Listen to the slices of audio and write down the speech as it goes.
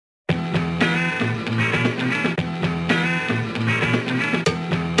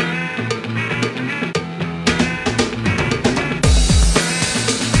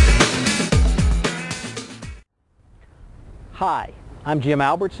Hi, I'm Jim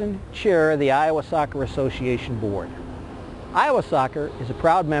Albertson, Chair of the Iowa Soccer Association Board. Iowa Soccer is a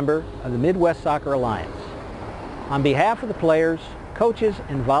proud member of the Midwest Soccer Alliance. On behalf of the players, coaches,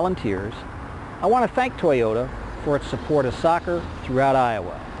 and volunteers, I want to thank Toyota for its support of soccer throughout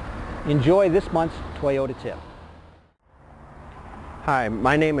Iowa. Enjoy this month's Toyota Tip. Hi,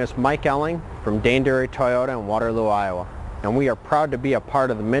 my name is Mike Elling from Dane Dairy Toyota in Waterloo, Iowa, and we are proud to be a part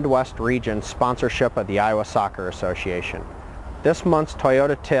of the Midwest region sponsorship of the Iowa Soccer Association. This month's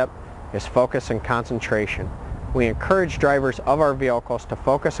Toyota Tip is focus and concentration. We encourage drivers of our vehicles to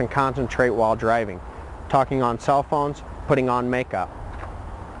focus and concentrate while driving, talking on cell phones, putting on makeup.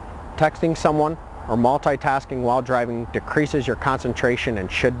 Texting someone or multitasking while driving decreases your concentration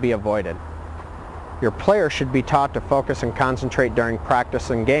and should be avoided. Your players should be taught to focus and concentrate during practice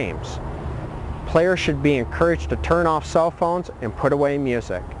and games. Players should be encouraged to turn off cell phones and put away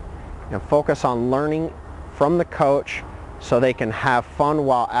music and focus on learning from the coach so they can have fun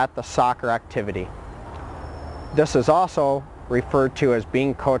while at the soccer activity. This is also referred to as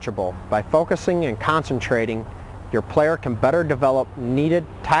being coachable. By focusing and concentrating, your player can better develop needed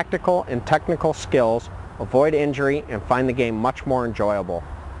tactical and technical skills, avoid injury, and find the game much more enjoyable.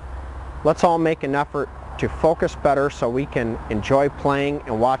 Let's all make an effort to focus better so we can enjoy playing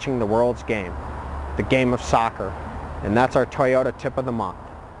and watching the world's game, the game of soccer. And that's our Toyota Tip of the Month.